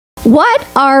What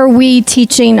are we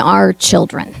teaching our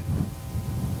children?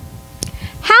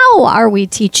 How are we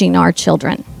teaching our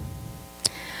children?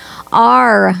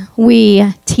 Are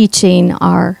we teaching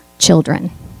our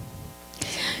children?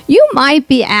 You might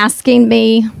be asking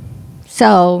me,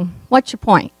 so what's your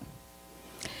point?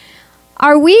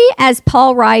 Are we, as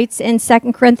Paul writes in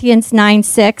 2 Corinthians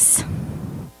 9:6,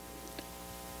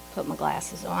 put my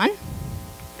glasses on.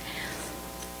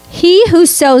 He who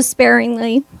sows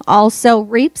sparingly also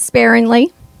reaps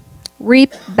sparingly,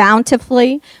 reap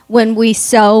bountifully when we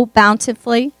sow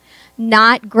bountifully,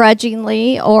 not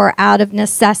grudgingly or out of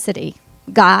necessity.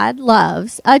 God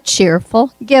loves a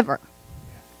cheerful giver.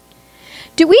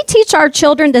 Do we teach our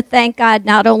children to thank God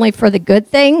not only for the good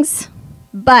things,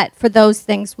 but for those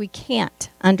things we can't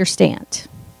understand?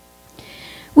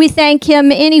 We thank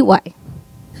Him anyway.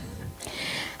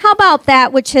 How about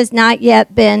that which has not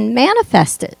yet been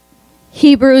manifested?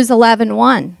 Hebrews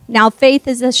 11:1. Now faith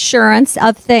is assurance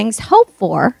of things hoped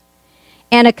for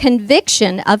and a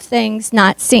conviction of things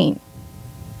not seen.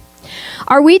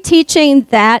 Are we teaching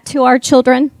that to our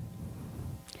children?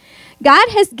 God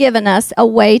has given us a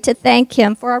way to thank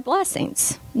Him for our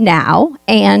blessings now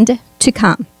and to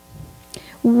come.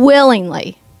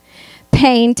 Willingly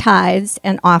paying tithes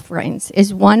and offerings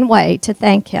is one way to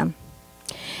thank Him.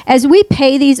 As we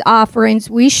pay these offerings,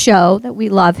 we show that we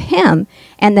love Him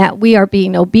and that we are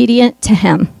being obedient to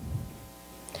Him.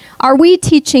 Are we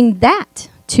teaching that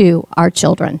to our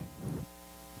children?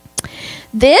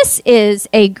 This is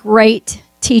a great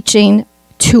teaching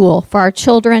tool for our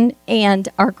children and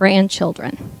our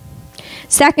grandchildren.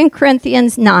 2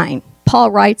 Corinthians 9,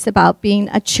 Paul writes about being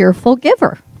a cheerful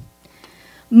giver.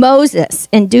 Moses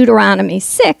in Deuteronomy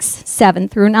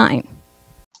 6:7-9.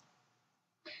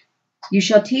 You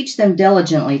shall teach them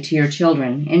diligently to your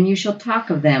children, and you shall talk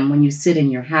of them when you sit in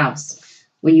your house,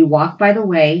 when you walk by the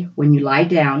way, when you lie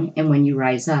down, and when you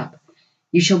rise up.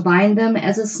 You shall bind them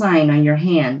as a sign on your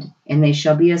hand, and they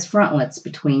shall be as frontlets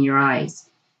between your eyes.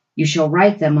 You shall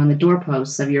write them on the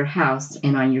doorposts of your house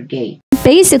and on your gate.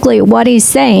 Basically, what he's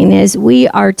saying is we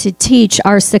are to teach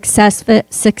our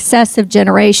successive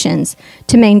generations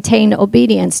to maintain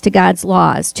obedience to God's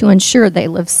laws, to ensure they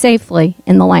live safely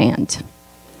in the land.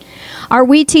 Are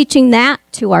we teaching that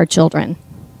to our children?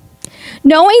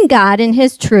 Knowing God and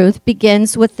His truth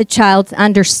begins with the child's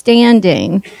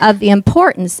understanding of the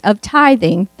importance of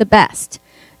tithing the best.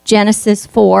 Genesis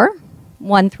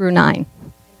 4:1-9.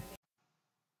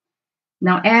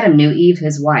 Now Adam knew Eve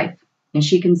his wife, and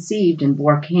she conceived and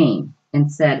bore Cain,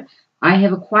 and said, I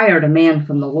have acquired a man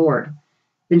from the Lord.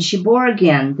 Then she bore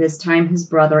again, this time his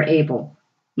brother Abel.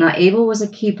 Now Abel was a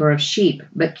keeper of sheep,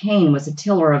 but Cain was a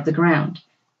tiller of the ground.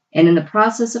 And in the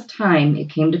process of time it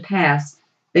came to pass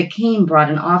that Cain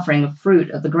brought an offering of fruit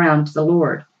of the ground to the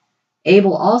Lord.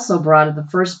 Abel also brought of the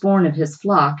firstborn of his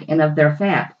flock and of their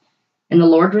fat. And the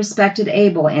Lord respected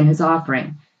Abel and his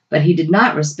offering, but He did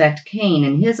not respect Cain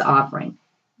and his offering.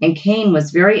 And Cain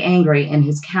was very angry, and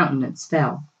his countenance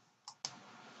fell.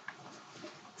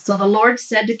 So the Lord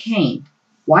said to Cain,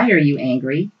 Why are you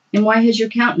angry, and why has your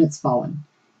countenance fallen?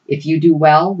 If you do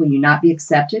well, will you not be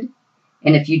accepted?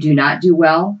 And if you do not do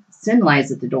well, sin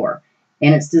lies at the door,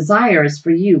 and its desire is for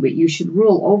you, but you should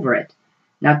rule over it.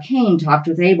 Now Cain talked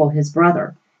with Abel his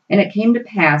brother, and it came to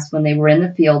pass when they were in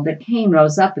the field that Cain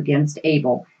rose up against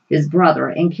Abel his brother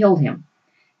and killed him.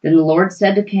 Then the Lord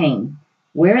said to Cain,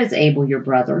 Where is Abel your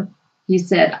brother? He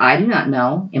said, I do not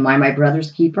know. Am I my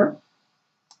brother's keeper?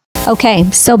 Okay,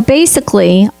 so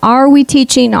basically, are we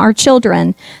teaching our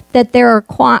children that there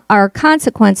are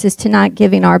consequences to not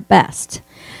giving our best?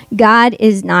 God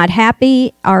is not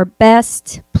happy. Our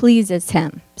best pleases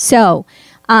Him. So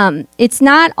it's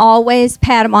not always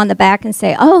pat Him on the back and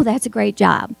say, oh, that's a great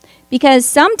job. Because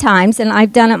sometimes, and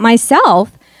I've done it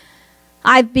myself,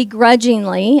 I've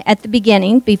begrudgingly, at the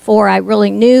beginning, before I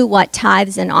really knew what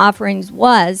tithes and offerings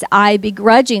was, I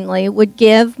begrudgingly would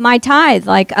give my tithe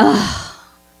like, oh,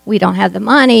 we don't have the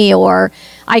money, or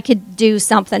I could do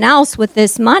something else with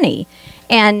this money.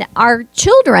 And our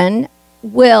children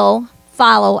will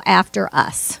follow after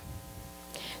us.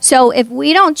 So if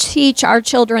we don't teach our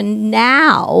children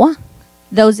now,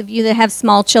 those of you that have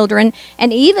small children,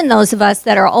 and even those of us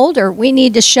that are older, we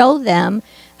need to show them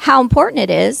how important it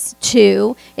is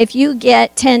to, if you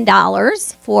get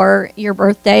 $10 for your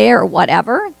birthday or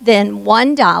whatever, then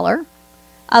 $1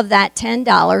 of that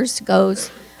 $10 goes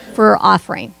for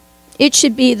offering. It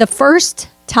should be the first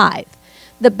tithe,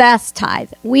 the best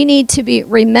tithe. We need to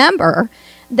remember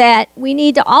that we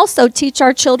need to also teach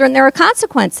our children there are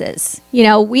consequences. You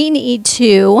know, we need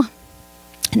to,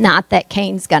 not that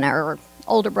Cain's going to, or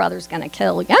older brother's going to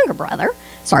kill younger brother,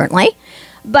 certainly,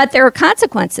 But there are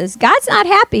consequences. God's not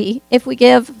happy if we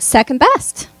give second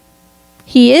best.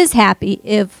 He is happy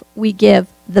if we give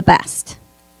the best.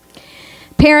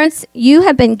 Parents, you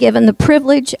have been given the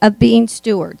privilege of being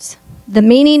stewards. The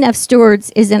meaning of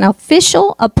stewards is an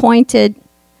official appointed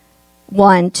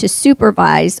one to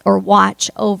supervise or watch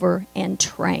over and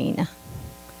train.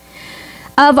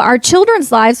 Of our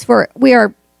children's lives,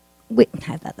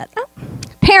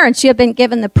 parents, you have been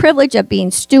given the privilege of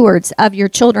being stewards of your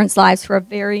children's lives for a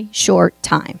very short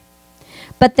time.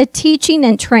 But the teaching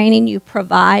and training you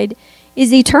provide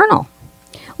is eternal.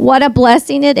 What a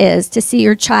blessing it is to see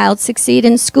your child succeed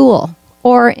in school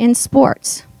or in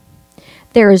sports.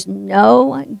 There is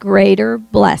no greater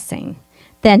blessing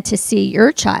than to see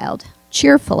your child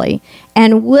cheerfully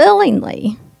and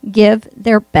willingly give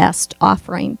their best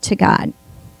offering to God.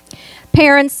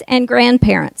 Parents and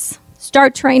grandparents,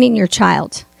 start training your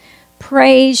child.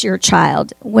 Praise your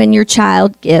child when your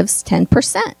child gives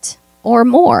 10% or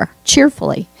more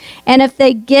cheerfully. And if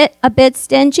they get a bit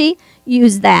stingy,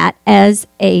 use that as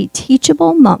a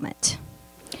teachable moment.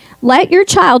 Let your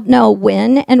child know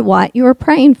when and what you are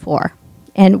praying for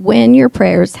and when your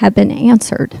prayers have been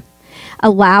answered.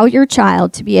 Allow your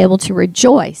child to be able to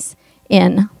rejoice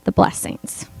in the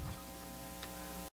blessings.